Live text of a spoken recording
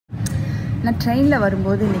நான் ட்ரெயினில்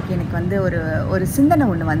வரும்போது இன்றைக்கி எனக்கு வந்து ஒரு சிந்தனை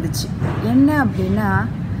ஒன்று வந்துச்சு. என்ன அப்படின்னா,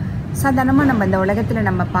 சாதாரணமாக நம்ம இந்த உலகத்தில்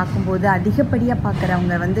நம்ம பார்க்கும்போது அதிகப்படியாக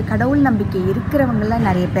பார்க்குறவங்க வந்து கடவுள் நம்பிக்கை இருக்கிறவங்களாம்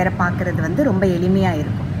நிறைய பேரை பார்க்குறது வந்து ரொம்ப எளிமையாக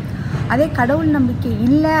இருக்கும். அதே கடவுள் நம்பிக்கை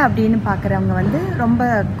இல்லை அப்படின்னு பார்க்குறவங்க வந்து ரொம்ப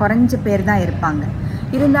குறைஞ்ச பேர் தான் இருப்பாங்க.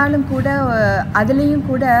 இருந்தாலும் கூட அதுலேயும்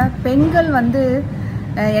கூட பெண்கள் வந்து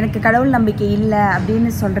எனக்கு கடவுள் நம்பிக்கை இல்லை அப்படின்னு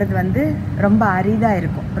சொல்கிறது வந்து ரொம்ப அரிதாக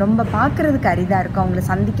இருக்கும். ரொம்ப பார்க்குறதுக்கு அரிதாக இருக்கும். அவங்கள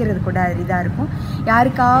சந்திக்கிறது கூட அரிதாக இருக்கும்.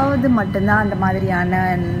 யாருக்காவது மட்டும்தான் அந்த மாதிரியான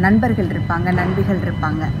நண்பர்கள் இருப்பாங்க, நண்பிகள்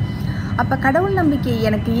இருப்பாங்க. அப்போ கடவுள் நம்பிக்கை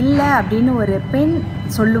எனக்கு இல்லை அப்படின்னு ஒரு பெண்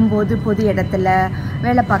சொல்லும்போது, பொது இடத்துல,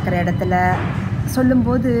 வேலை பார்க்குற இடத்துல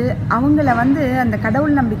சொல்லும்போது, அவங்கள வந்து அந்த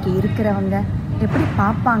கடவுள் நம்பிக்கை இருக்கிறவங்க எப்படி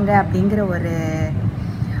பார்ப்பாங்க அப்படிங்கிற ஒரு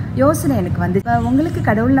யோசனை எனக்கு வந்து. உங்களுக்கு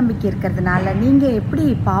கடவுள் நம்பிக்கை இருக்கிறதுனால நீங்கள் எப்படி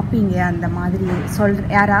பார்ப்பீங்க? அந்த மாதிரி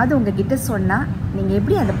யாராவது உங்ககிட்ட சொன்னால் நீங்கள்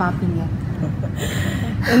எப்படி அதை பார்ப்பீங்க?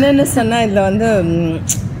 என்னென்னு சொன்னால், இதில் வந்து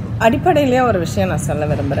அடிப்படையிலேயே ஒரு விஷயம் நான் சொல்ல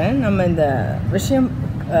விரும்புகிறேன். நம்ம இந்த விஷயம்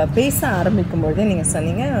பேச ஆரம்பிக்கும்பொழுதே நீங்கள்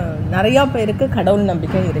சொன்னீங்க, நிறையா பேருக்கு கடவுள்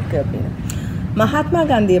நம்பிக்கை இருக்குது அப்படின்னு. மகாத்மா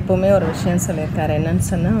காந்தி எப்போவுமே ஒரு விஷயம் சொல்லியிருக்காரு. என்னன்னு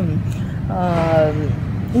சொன்னால்,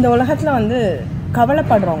 இந்த உலகத்தில் வந்து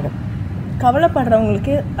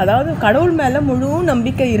கவலைப்படுறவங்களுக்கு, அதாவது கடவுள் மேலே முழு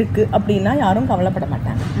நம்பிக்கை இருக்குது அப்படின்னா யாரும் கவலைப்பட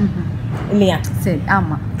மாட்டாங்க, இல்லையா? சரி,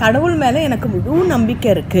 ஆமாம். கடவுள் மேலே எனக்கு முழு நம்பிக்கை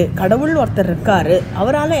இருக்குது, கடவுள் ஒருத்தர் இருக்கார்,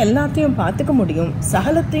 அவரால் எல்லாத்தையும் பார்த்துக்க முடியும்,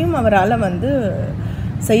 சகலத்தையும் அவரால் வந்து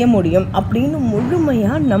செய்ய முடியும் அப்படின்னு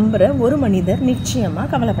முழுமையாக நம்புகிற ஒரு மனிதர் நிச்சயமாக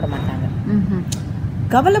கவலைப்பட மாட்டாங்க.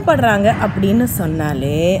 கவலைப்படுறாங்க அப்படின்னு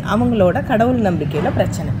சொன்னாலே அவங்களோட கடவுள் நம்பிக்கையில்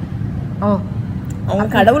பிரச்சனை. அவங்க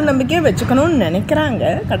கடவுள் நம்பிக்கையை வச்சுக்கணும்னு நினைக்கிறாங்க,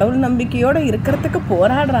 கடவுள் நம்பிக்கையோடு இருக்கிறதுக்கு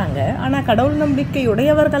போராடுறாங்க, ஆனால் கடவுள்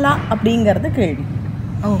நம்பிக்கையுடையவர்களா அப்படிங்கிறது கேள்வி.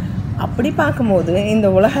 அப்படி பார்க்கும்போது இந்த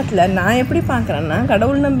உலகத்தில் நான் எப்படி பார்க்குறேன்னா,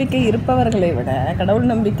 கடவுள் நம்பிக்கை இருப்பவர்களை விட கடவுள்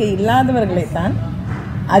நம்பிக்கை இல்லாதவர்களை தான்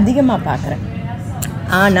அதிகமாக பார்க்குறேன்.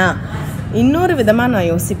 ஆனால் இன்னொரு விதமாக நான்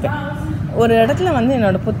யோசிப்பேன். ஒரு இடத்துல வந்து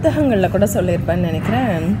என்னோடய புத்தகங்களில் கூட சொல்லியிருப்பேன்னு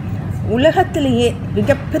நினைக்கிறேன், உலகத்திலேயே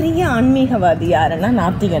மிகப்பெரிய ஆன்மீகவாதி யாருன்னா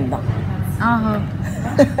நாத்திகன் தான்.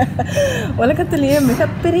 உலகத்திலேயே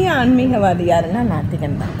மிகப்பெரிய ஆன்மீகவாதி யாருன்னா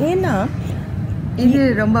நாத்திகன் தான். ஏன்னா இது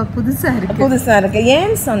ரொம்ப புதுசாக இருக்கு.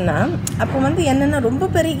 ஏன்னு சொன்னால், அப்போ வந்து என்னென்னா, ரொம்ப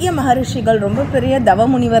பெரிய மகரிஷிகள், ரொம்ப பெரிய தவ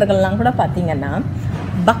முனிவர்கள்லாம் கூட பார்த்திங்கன்னா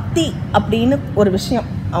பக்தி அப்படின்னு ஒரு விஷயம்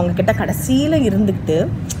அவங்கக்கிட்ட கடைசியில் இருந்துக்கிட்டு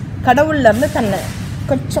கடவுள்லேருந்து தன்னை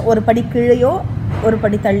கொஞ்சம் ஒரு படி கீழேயோ ஒரு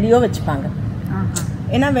படி தள்ளியோ வச்சுப்பாங்க.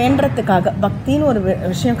 ஏன்னா வேண்டுறதுக்காக பக்தின்னு ஒரு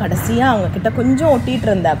விஷயம் கடைசியாக அவங்கக்கிட்ட கொஞ்சம் ஒட்டிகிட்டு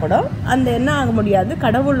இருந்தால் கூட அந்த என்ன ஆக முடியாது,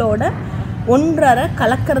 கடவுளோட ஒன்றரை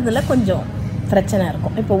கலக்கிறதுல கொஞ்சம் பிரச்சனை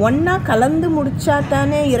இருக்கும். இப்போ ஒன்றா கலந்து முடிச்சா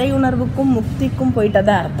தானே இறை உணர்வுக்கும் முக்திக்கும்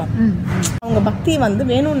போயிட்டதா அர்த்தம். அவங்க பக்தி வந்து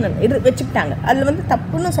வேணும்னு வச்சுக்கிட்டாங்க. அதில் வந்து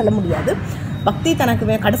தப்புன்னு சொல்ல முடியாது. பக்தி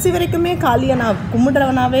தனக்கு கடைசி வரைக்குமே காளியை நான்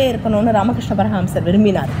கும்பிடுறவனாகவே இருக்கணும்னு ராமகிருஷ்ண பரமஹம்சர்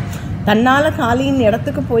விரும்பினார். தன்னால் காளியின்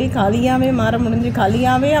இடத்துக்கு போய் காளியாகவே மாற முடிஞ்சு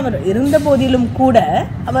காளியாகவே அவர் இருந்த போதிலும் கூட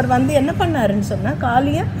அவர் வந்து என்ன பண்ணாருன்னு சொன்னால்,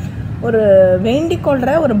 காளியை ஒரு வேண்டிக்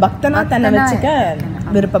கொள்கிற ஒரு பக்தனாக தன்னை வச்சுக்க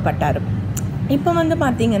விருப்பப்பட்டார். இப்போ வந்து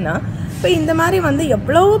பார்த்திங்கன்னா, இப்போ இந்த மாதிரி வந்து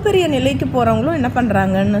எவ்வளோ பெரிய நிலைக்கு போகிறவங்களும் என்ன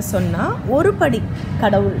பண்ணுறாங்கன்னு சொன்னால், ஒரு படி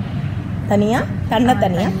கடவுள் தன்னை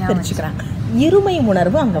தனியாக பிரிச்சுக்கிறாங்க. இருமை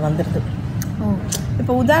உணர்வு அங்கே வந்துடுது.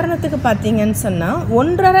 இப்போ உதாரணத்துக்கு பார்த்தீங்கன்னு சொன்னால்,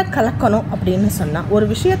 ஒன்றரை கலக்கணும் அப்படின்னு சொன்னால், ஒரு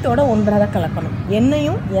விஷயத்தோட ஒன்றரை கலக்கணும்,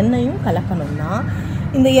 எண்ணெயும் கலக்கணும்னா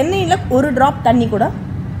இந்த எண்ணெயில் ஒரு ட்ராப் தண்ணி கூட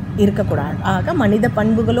இருக்கக்கூடாது. ஆக மனித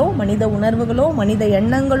பண்புகளோ, மனித உணர்வுகளோ, மனித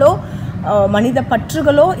எண்ணங்களோ, மனித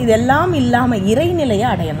பற்றுகளோ இதெல்லாம் இல்லாமல் இறைநிலையை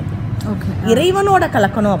அடையணும். இறைவனோட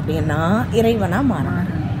கலக்கணும் அப்படின்னா இறைவனாக மாறணும்.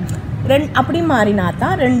 அப்படி மாறினா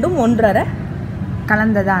தான் ரெண்டும் ஒன்றரை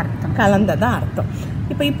கலந்ததா அர்த்தம்.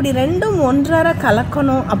 இப்போ இப்படி ரெண்டும் ஒன்றரை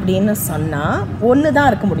கலக்கணும் அப்படின்னு சொன்னால் ஒன்று தான்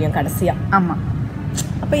இருக்க முடியும் கடைசியாக. ஆமாம்.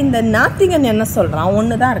 அப்போ இந்த நாத்திகன் என்ன சொல்கிறான்,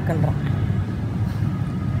 ஒன்று தான் இருக்குன்றான்.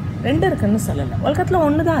 ரெண்டு இருக்குன்னு சொல்லலை, உலகத்தில்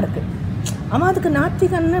ஒன்று தான் இருக்குது. அவன் அதுக்கு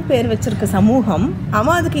நாத்திகன்னு பேர் வச்சிருக்க சமூகம்,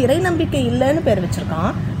 அவன் அதுக்கு இறை நம்பிக்கை இல்லைன்னு பேர்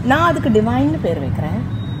வச்சுருக்கான். நான் அதுக்கு டிவைன்னு பேர் வைக்கிறேன்.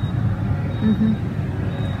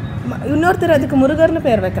 இன்னொருத்தர் அதுக்கு முருகர்னு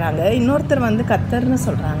பேர் வைக்கிறாங்க, இன்னொருத்தர் வந்து கத்தர்னு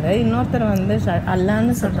சொல்கிறாங்க, இன்னொருத்தர் வந்து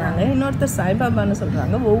அல்லான்னு சொல்கிறாங்க, இன்னொருத்தர் சாய்பாபான்னு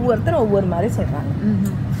சொல்கிறாங்க. ஒவ்வொருத்தரும் ஒவ்வொரு மாதிரி சொல்கிறாங்க.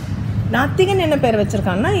 நாத்திகன் என்ன பேர்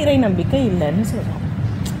வச்சுருக்கான்னா இறை நம்பிக்கை இல்லைன்னு சொல்கிறான்.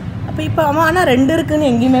 அப்போ இப்போ அவன் ஆனால் ரெண்டு இருக்குன்னு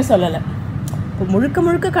எங்கேயுமே சொல்லலை. இப்போ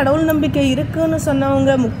முழுக்க கடவுள் நம்பிக்கை இருக்குன்னு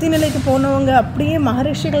சொன்னவங்க, முக்தி நிலைக்கு போனவங்க, அப்படியே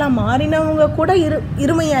மகரிஷிகளாக மாறினவங்க கூட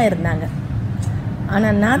இருமையாக இருந்தாங்க.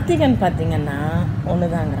 ஆனால் நாத்திகன் பார்த்திங்கன்னா ஒன்று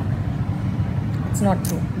தாங்கிறான். It's not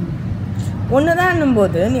true. ஒன்று தான்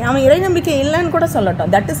போது அவன் இறை நம்பிக்கை இல்லைன்னு கூட சொல்லட்டும்,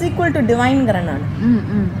 தட் இஸ் ஈக்குவல் டு டிவைன்கிறேன் நான்.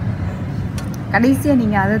 கடைசியாக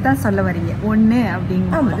நீங்கள் அதை தான் சொல்ல வரீங்க, ஒன்று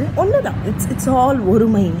அப்படிங்கும்போது. ஒன்று தான், இட்ஸ் ஆல்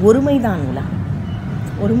ஒருமை தான் உலகம்,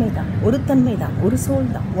 ஒருமை தான், ஒரு தன்மை தான், ஒரு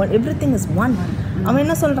சோல் தான், எவ்ரிதிங் இஸ் ஒன். அவன்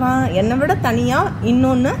என்ன சொல்கிறான், என்னை விட தனியாக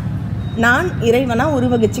இன்னொன்று நான் இறைவனாக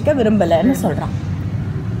உருவகிச்சிக்க விரும்பலைன்னு சொல்கிறான்.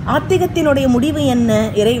 ஆத்திகத்தினுடைய முடிவு என்ன,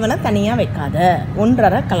 இறைவனை தனியாக வைக்காத,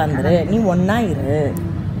 ஒன்றரை கலந்துரு, நீ ஒன்றா இரு.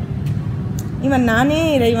 இவன் நானே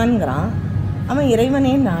இறைவன்கிறான், அவன்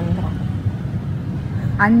இறைவனே நான்கிறான்.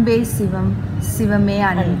 அன்பே சிவம், சிவமே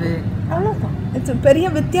அன்பு, அவ்வளோதான். இட்ஸ் பெரிய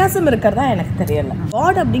வித்தியாசம் இருக்கிறதா எனக்கு தெரியல.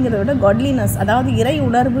 காட் அப்படிங்கிறத விட காட்லினஸ், அதாவது இறை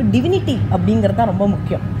உணர்வு, டிவினிட்டி அப்படிங்கிறது தான் ரொம்ப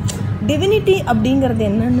முக்கியம். டிவினிட்டி அப்படிங்கிறது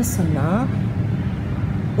என்னன்னு சொன்னால்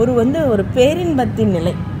ஒரு பேரின்பத்தின்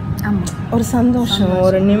நிலை, ஒரு சந்தோஷம்,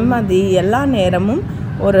 ஒரு நிம்மதி, எல்லா நேரமும்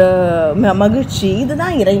ஒரு மகிழ்ச்சி,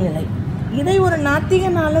 இதுதான் இறைநிலை. இதை ஒரு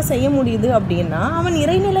நாத்திகனால் செய்ய முடியுது அப்படின்னா அவன்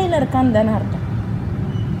இறைநிலையில் இருக்கான்னு தானே அர்த்தம்.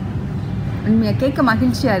 உண்மையாக கேட்க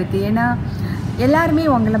மகிழ்ச்சியாக இருக்குது. ஏன்னா எல்லாருமே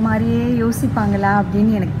உங்களை மாதிரியே யோசிப்பாங்களா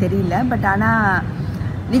அப்படின்னு எனக்கு தெரியல. பட் ஆனால்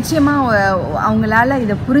நிச்சயமாக அவங்களால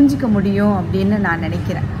இதை புரிஞ்சிக்க முடியும் அப்படின்னு நான்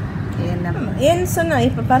நினைக்கிறேன். ஏன்னு சொன்னால்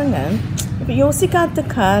இப்போ பாருங்கள், இப்போ யோசிக்காத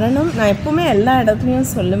காரணம் நான் எப்பவுமே எல்லா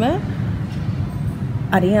இடத்துலையும் சொல்லுவேன்,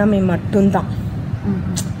 அறியாமை மட்டும்தான்.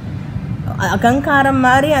 அகங்காரம்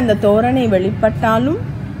மாதிரி அந்த தோரணை வெளிப்பட்டாலும்,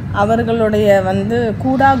 அவர்களுடைய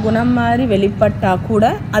கூடா குணம் மாதிரி வெளிப்பட்டால் கூட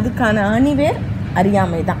அதுக்கான அணிவேர்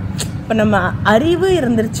அறியாமை தான். இப்போ நம்ம அறிவு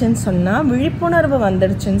இருந்துருச்சுன்னு சொன்னால், விழிப்புணர்வு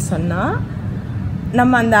வந்துடுச்சுன்னு சொன்னால்,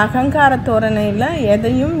 நம்ம அந்த அகங்கார தோரணையில்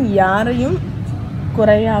எதையும் யாரையும்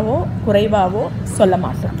குறைவாவோ சொல்ல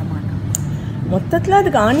மாட்டோம். மொத்தத்தில்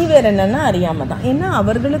அதுக்கு ஆணிவேர் என்னென்னா அறியாமல் தான். ஏன்னா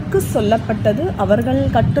அவர்களுக்கு சொல்லப்பட்டது, அவர்கள்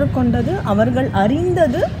கற்றுக்கொண்டது, அவர்கள்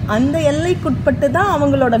அறிந்தது, அந்த எல்லைக்குட்பட்டு தான்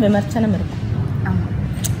அவங்களோட விமர்சனம் இருக்கும்,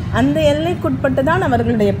 அந்த எல்லைக்குட்பட்டு தான்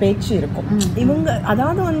அவர்களுடைய பேச்சு இருக்கும். இவங்க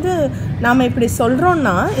அதாவது நாம் இப்படி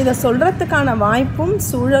சொல்கிறோன்னா, இதை சொல்கிறதுக்கான வாய்ப்பும்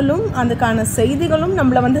சூழலும் அதுக்கான செய்திகளும்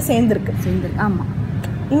நம்மளை சேர்ந்துருக்கு. ஆமாம்,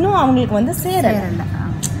 இன்னும் அவங்களுக்கு சேரல.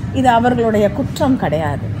 இது அவர்களுடைய குற்றம்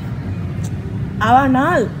கிடையாது.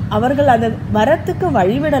 ஆனால் அவர்கள் அதை வரத்துக்கு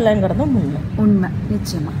வழிவிடலைங்கிறதும் உண்மை.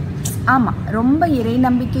 நிச்சயமாக ஆமாம். ரொம்ப இறை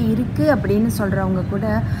நம்பிக்கை இருக்குது அப்படின்னு சொல்கிறவங்க கூட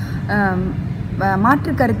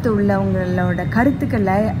மாற்று கருத்து உள்ளவங்களோட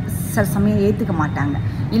கருத்துக்களை சில சமயம் ஏற்றுக்க மாட்டாங்க.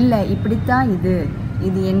 இல்லை, இப்படித்தான்,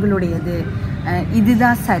 இது எங்களுடையது,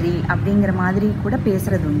 இதுதான் சரி அப்படிங்கிற மாதிரி கூட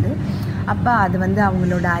பேசுகிறது உண்டு. அப்போ அது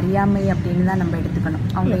அவங்களோட அறியாமை அப்படின்னு தான் நம்ம எடுத்துக்கணும்.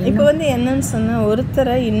 அவங்க இப்போ என்னன்னு சொன்னால்,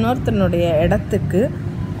 ஒருத்தரை இன்னொருத்தனுடைய இடத்துக்கு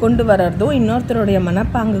கொண்டு வர்றதோ, இன்னொருத்தருடைய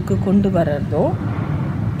மனப்பாங்குக்கு கொண்டு வர்றதோ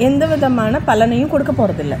எந்த விதமான பலனையும் கொடுக்க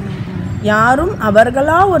போகிறதில்ல. யாரும்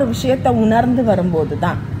அவர்களாக ஒரு விஷயத்தை உணர்ந்து வரும்போது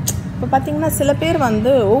தான். இப்போ பார்த்திங்கன்னா சில பேர்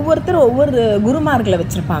ஒவ்வொருத்தரும் ஒவ்வொரு குருமார்களை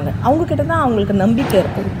வச்சுருப்பாங்க, அவங்கக்கிட்ட தான் அவங்களுக்கு நம்பிக்கை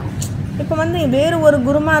இருக்கும். இப்போ வேறு ஒரு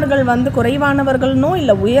குருமார்கள் குறைவானவர்கள்னோ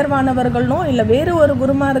இல்லை உயர்வானவர்கள்னோ இல்லை வேறு ஒரு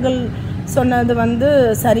குருமார்கள் சொன்னது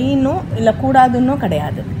சரின்னோ இல்லை கூடாதுன்னோ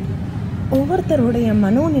கிடையாது. ஒவ்வொருத்தருடைய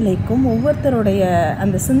மனோநிலைக்கும் ஒவ்வொருத்தருடைய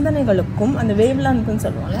அந்த சிந்தனைகளுக்கும் அந்த வேவ்லென்த்னு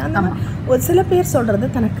சொல்லுவாங்க, அந்த ஒரு சில பேர் சொல்கிறது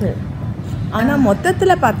தனக்கு. ஆனால்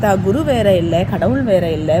மொத்தத்தில் பார்த்தா குரு வேற இல்லை, கடவுள் வேற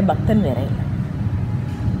இல்லை, பக்தன் வேற இல்லை.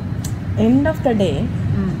 எண்ட் ஆஃப் த டே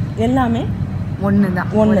எல்லாமே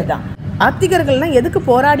ஒன்று தான். ஆத்திகர்கள்னால் எதுக்கு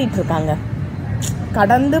போராடிட்டு இருக்காங்க?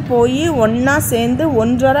 கடந்து போய் ஒன்றா சேர்ந்து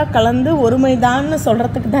ஒன்றரை கலந்து ஒருமைதான்னு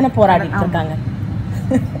சொல்கிறதுக்கு தானே போராடிட்டு இருக்காங்க.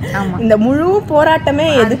 இந்த முழு போராட்டமே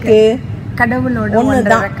எதுக்கு? கடவுளோட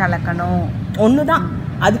ஒன்றுதான் கலக்கணும், ஒன்று தான்.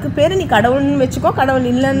 அதுக்கு பேர் நீ கடவுள்னு வச்சுக்கோ, கடவுள்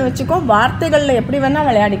இல்லைன்னு வச்சுக்கோ, வார்த்தைகளில் எப்படி வேணால்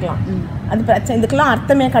விளையாடிக்கலாம், அது பிரச்சனை. இதுக்கெல்லாம்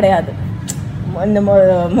அர்த்தமே கிடையாது. இந்த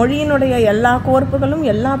மொழியினுடைய எல்லா கோர்ப்புகளும்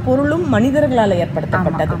எல்லா பொருளும் மனிதர்களால்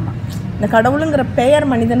ஏற்படுத்தப்பட்டது. இந்த கடவுளுங்கிற பெயர்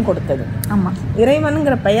மனிதன் கொடுத்தது,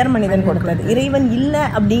 இறைவனுங்கிற பெயர் மனிதன் கொடுத்தது. இறைவன் இல்லை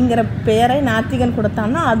அப்படிங்கிற பெயரை நாத்திகன்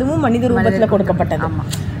கொடுத்தான்னா அதுவும் மனித ரூபத்தில் கொடுக்கப்பட்டது.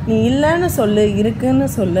 நீ இல்லைன்னு சொல்லு, இருக்குன்னு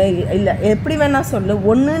சொல்லு, இல்லை எப்படி வேணா சொல்லு,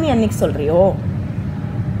 ஒன்றுன்னு என்னைக்கு சொல்கிறியோ,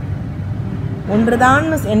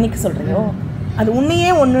 ஒன்றுதான்னு என்னைக்கு சொல்கிறியோ, அது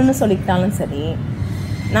உன்னையே ஒன்றுன்னு சொல்லிக்கிட்டாலும் சரி,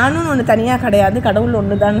 நானும் ஒன்று தனியாக கிடையாது, கடவுள்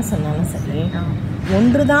ஒன்று தான்னு சொன்னாலும் சரி,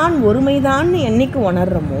 ஒன்றுதான் ஒருமைதான்னு என்னைக்கு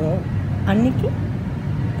உணர்றோமோ அன்னைக்கு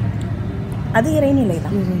அது இறைநிலை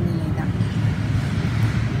தான்.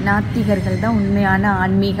 நாத்திகர்கள் தான் உண்மையான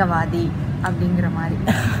ஆன்மீகவாதி அப்படிங்கிற மாதிரி.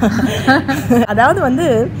 அதாவது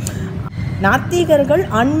நாத்திகர்கள்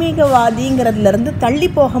ஆன்மீகவாதிங்கிறதுலேருந்து தள்ளி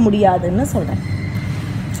போக முடியாதுன்னு சொல்கிறேன்.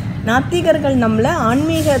 நாத்திகர்கள் நம்மளை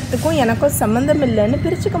ஆன்மீகத்துக்கும் எனக்கும் சம்மந்தம் இல்லைன்னு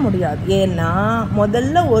பிரிச்சுக்க முடியாது. ஏன்னா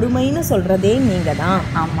முதல்ல ஒருமைன்னு சொல்கிறதே நீங்கள் தான்.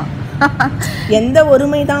 ஆமாம், எந்த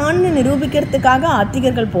ஒருமைதான்னு நிரூபிக்கிறதுக்காக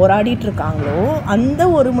ஆத்திகர்கள் போராடிட்டு இருக்காங்களோ அந்த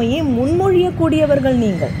ஒருமையை முன்மொழியக்கூடியவர்கள்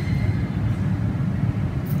நீங்கள்.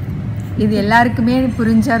 இது எல்லாருக்குமே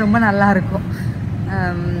புரிஞ்சால் ரொம்ப நல்லாயிருக்கும்.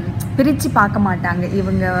 பிரித்து பார்க்க மாட்டாங்க.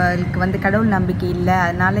 இவங்களுக்கு வந்து கடவுள் நம்பிக்கை இல்லை,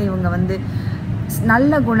 அதனால் இவங்க வந்து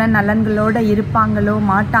நல்ல குண நலன்களோடு இருப்பாங்களோ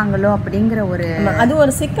மாட்டாங்களோ அப்படிங்கிற ஒரு அது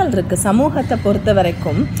ஒரு சிக்கல் இருக்குது சமூகத்தை பொறுத்த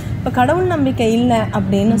வரைக்கும். இப்போ கடவுள் நம்பிக்கை இல்லை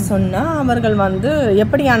அப்படின்னு சொன்னால் அவர்கள் வந்து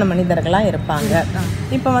எப்படியான மனிதர்களாக இருப்பாங்க?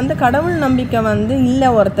 இப்போ வந்து கடவுள் நம்பிக்கை வந்து இல்லை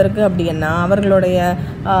ஒருத்தருக்கு அப்படின்னா அவர்களுடைய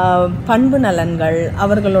பண்பு நலன்கள்,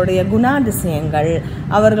 அவர்களுடைய குணாதிசயங்கள்,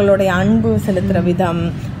 அவர்களுடைய அன்பு செலுத்துகிற விதம்,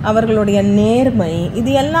 அவர்களுடைய நேர்மை,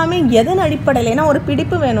 இது எல்லாமே எதன் அடிப்படையில்? ஏன்னா ஒரு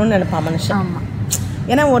பிடிப்பு வேணும்னு நினைப்பான் மனுஷன். ஆமாம்.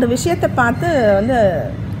 ஏன்னா ஒரு விஷயத்தை பார்த்து வந்து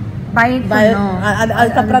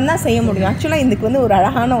அதுக்கப்புறம் தான் செய்ய முடியும். ஆக்சுவலாக இதுக்கு வந்து ஒரு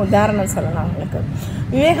அழகான உதாரணம் சொல்லலாம் உங்களுக்கு.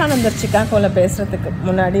 விவேகானந்தர் சிக்காகோவில் பேசுகிறதுக்கு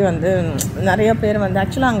முன்னாடி வந்து நிறைய பேர் வந்து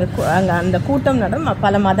ஆக்சுவலாக அங்கே அந்த கூட்டம்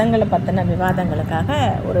பல மதங்களை பற்றின விவாதங்களுக்காக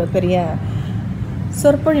ஒரு பெரிய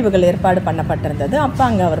சொற்பொழிவுகள் ஏற்பாடு பண்ணப்பட்டிருந்தது. அப்போ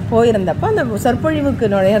அங்கே அவர் போயிருந்தப்போ அந்த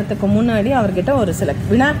சொற்பொழிவுக்கு நுழையறதுக்கு முன்னாடி அவர்கிட்ட ஒரு சில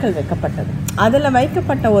வினாக்கள் வைக்கப்பட்டது. அதில்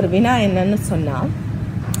வைக்கப்பட்ட ஒரு வினா என்னன்னு சொன்னால்,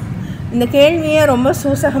 இந்த கேள்வியே ரொம்ப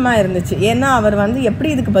சூசகமாக இருந்துச்சு. ஏன்னா அவர் வந்து எப்படி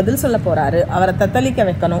இதுக்கு பதில் சொல்ல போகிறாரு, அவரை தத்தளிக்க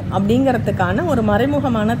வைக்கணும் அப்படிங்கிறதுக்கான ஒரு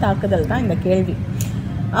மறைமுகமான தாக்குதல் தான் இந்த கேள்வி.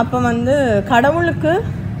 அப்போ வந்து கடவுளுக்கு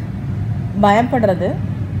பயப்படுறது,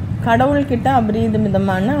 கடவுள்கிட்ட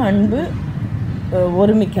அபரீதமிதமான அன்பு,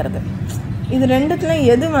 ஒருமிக்கிறது, இது ரெண்டுத்துலையும்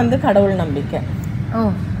எது வந்து கடவுள் நம்பிக்கை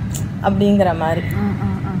அப்படிங்கிற மாதிரி.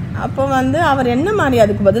 அப்போ வந்து அவர் என்ன மாதிரி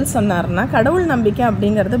அதுக்கு பதில் சொன்னார்னா, கடவுள் நம்பிக்கை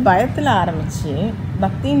அப்படிங்கிறது பயத்தில் ஆரம்பித்து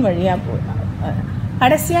பக்தியின் வழியாக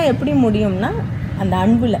கடைசியாக எப்படி முடியும்னா அந்த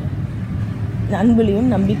அன்புலையும்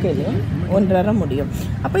நம்பிக்கையிலையும் ஒன்றர முடியும்.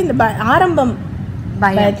 அப்போ இந்த ஆரம்பம்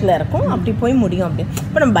பயத்தில் இருக்கும், அப்படி போய் முடியும். அப்படி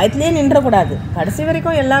இப்போ நம்ம பயத்திலே நின்றக்கூடாது, கடைசி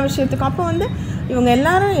வரைக்கும் எல்லா விஷயத்துக்கும். அப்போ வந்து இவங்க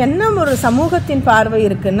எல்லாரும் என்ன ஒரு சமூகத்தின் பார்வை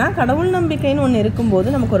இருக்குன்னா, கடவுள் நம்பிக்கைன்னு ஒன்று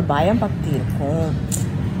இருக்கும்போது நமக்கு ஒரு பயம் பக்தி இருக்கும்.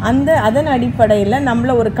 அதன் அடிப்படையில்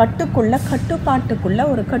நம்மளை ஒரு கட்டுப்பாட்டுக்குள்ளே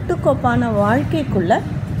ஒரு கட்டுக்கோப்பான வாழ்க்கைக்குள்ளே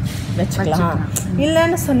வச்சுக்கலாம்.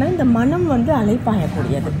 இல்லைன்னு சொன்னால் இந்த மனம் வந்து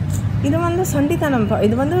அலைப்பாயக்கூடியது. இது வந்து சண்டித்தனம்,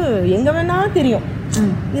 இது வந்து எங்கே வேணாலும் தெரியும்.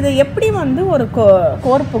 இதை எப்படி வந்து ஒரு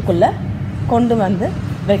கோர்ப்புக்குள்ளே கொண்டு வந்து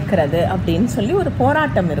வைக்கிறது அப்படின்னு சொல்லி ஒரு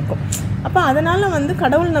போராட்டம் இருக்கும். அப்போ அதனால் வந்து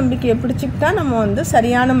கடவுள் நம்பிக்கையை பிடிச்சிக்கிட்டா நம்ம வந்து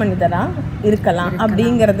சரியான மனிதராக இருக்கலாம்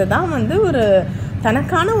அப்படிங்கிறது தான் வந்து ஒரு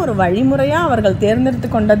தனக்கான ஒரு வழிமுறையாக அவர்கள் தேர்ந்தெடுத்து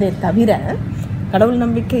கொண்டதே தவிர, கடவுள்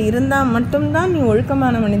நம்பிக்கை இருந்தால் மட்டும்தான் நீ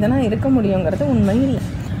ஒழுக்கமான மனிதனாக இருக்க முடியுங்கிறது உண்மை இல்லை.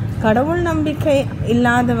 கடவுள் நம்பிக்கை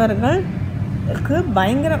இல்லாதவர்களுக்கு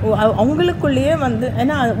பயங்கர அவங்களுக்குள்ளேயே வந்து,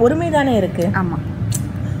 ஏன்னா ஒருமை தானே இருக்குது. ஆமாம்,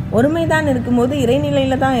 ஒருமை தான் இருக்கும்போது,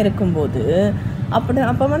 இறைநிலையில் தான் இருக்கும்போது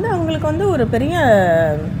அப்போ வந்து அவங்களுக்கு வந்து ஒரு பெரிய,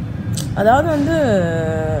 அதாவது வந்து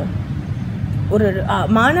ஒரு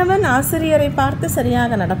மாணவன் ஆசிரியரை பார்த்து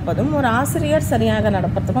சரியாக நடப்பதும் ஒரு ஆசிரியர் சரியாக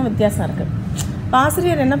நடப்பதுக்கும் வித்தியாசம் இருக்குது. இப்போ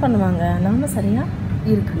ஆசிரியர் என்ன பண்ணுவாங்க, நாம் சரியாக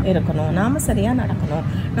இருக்கணும், நாம் சரியாக நடக்கணும்.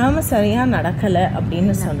 நாம் சரியாக நடக்கலை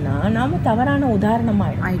அப்படின்னு சொன்னால் நாம் தவறான உதாரணம்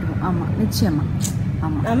ஆகிடுவோம். ஆமாம், நிச்சயமாக.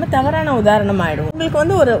 ஆமாம், நம்ம தவறான உதாரணம் ஆகிடுவோம். உங்களுக்கு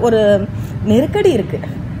வந்து ஒரு நெருக்கடி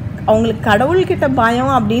இருக்குது. அவங்களுக்கு கடவுள்கிட்ட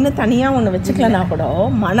பயம் அப்படின்னு தனியாக ஒன்று வச்சுக்கலனா கூட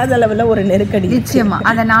மனதளவில் ஒரு நெருக்கடி. நிச்சயமாக,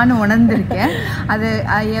 அதை நானும் உணர்ந்திருக்கேன். அது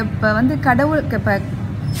இப்போ வந்து கடவுளுக்கு இப்போ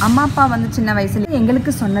அம்மா அப்பா வந்து சின்ன வயசுல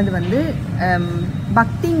எங்களுக்கு சொன்னது வந்து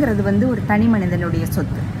பக்திங்கிறது வந்து ஒரு தனி மனிதனுடைய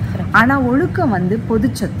சொத்து, ஆனால் ஒழுக்கம் வந்து பொது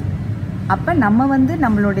சொத்து. அப்போ நம்ம வந்து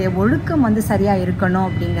நம்மளுடைய ஒழுக்கம் வந்து சரியாக இருக்கணும்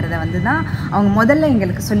அப்படிங்கிறத வந்து தான் அவங்க முதல்ல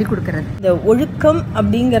எங்களுக்கு சொல்லி கொடுக்கறது. இந்த ஒழுக்கம்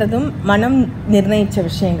அப்படிங்கிறதும் மனம் நிர்ணயித்த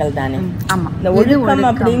விஷயங்கள் தானே. ஆமாம், இந்த ஒழுக்கம்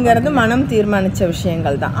அப்படிங்கிறது மனம் தீர்மானித்த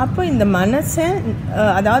விஷயங்கள் தான். அப்போ இந்த மனசை,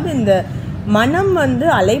 அதாவது இந்த மனம் வந்து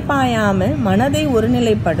அலைப்பாயாமல் மனதை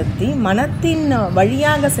ஒருநிலைப்படுத்தி மனத்தின்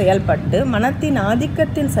வழியாக செயல்பட்டு மனத்தின்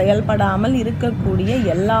ஆதிக்கத்தில் செயல்படாமல் இருக்கக்கூடிய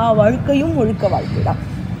எல்லா வாழ்க்கையும் ஒழுக்க வாழ்க்கை தான்.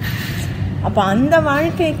 அப்போ அந்த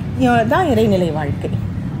வாழ்க்கை தான் இறைநிலை வாழ்க்கை.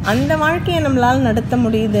 அந்த வாழ்க்கையை நம்மளால் நடத்த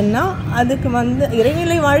முடியுதுன்னா அதுக்கு வந்து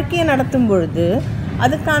இறைநிலை வாழ்க்கையை நடத்தும் பொழுது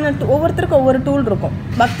அதுக்கான ஒவ்வொருத்தருக்கும் ஒவ்வொரு டூல் இருக்கும்.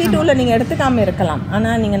 பக்தி டூலை நீங்கள் எடுத்துக்காமல் இருக்கலாம்,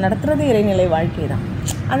 ஆனால் நீங்கள் நடத்துகிறது இறைநிலை வாழ்க்கை தான்.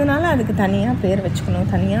 அதனால் அதுக்கு தனியாக பேர் வச்சுக்கணும்,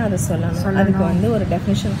 தனியாக அதை சொல்லணும், அதுக்கு வந்து ஒரு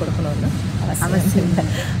டெஃபினிஷன் கொடுக்கணும்னு அவசியம் இல்லை.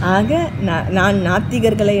 ஆக நான்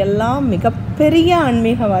நாத்திகர்களை எல்லாம் மிகப்பெரிய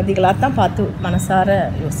ஆன்மீகவாதிகளாக தான் பார்த்து மனசார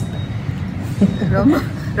யோசிப்பேன்.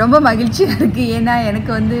 ரொம்ப மகிழ்ச்சியாக இருக்குது. ஏன்னா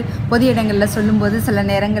எனக்கு வந்து பொது இடங்களில் சொல்லும்போது சில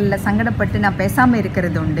நேரங்களில் சங்கடப்பட்டு நான் பேசாமல்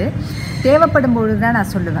இருக்கிறது உண்டு. தேவைப்படும் பொழுது தான்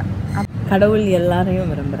நான் சொல்லுவேன். கடவுள்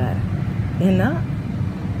எல்லாரையும் விரும்புகிறாரு. ஏன்னா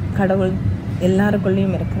கடவுள்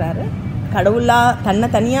எல்லாருக்குள்ளேயும் இருக்கிறாரு. கடவுளாக தன்னை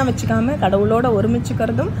தனியாக வச்சுக்காம கடவுளோட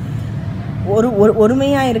ஒருமிச்சுக்கிறதும்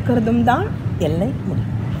ஒருமையாக இருக்கிறதும் தான் எல்லை முடிவு.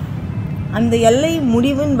 அந்த எல்லை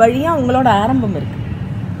முடிவின் வழியாக உங்களோட ஆரம்பம் இருக்குது.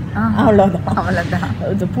 அவ்வளோதான்.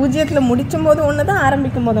 இது பூஜ்ஜியத்தில் முடிச்சும் போது ஒன்று தான்,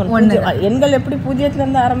 ஆரம்பிக்கும் போது ஒன்று. எண்கள் எப்படி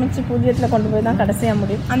பூஜ்ஜியத்துலேருந்து ஆரம்பித்து பூஜ்ஜியத்தில் கொண்டு போய் தான் கடைசியாக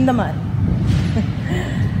முடியும், அந்த மாதிரி.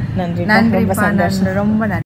 நன்றி. ரொம்ப நன்றிப்பா, சந்தோஷம். ரொம்ப நன்றி.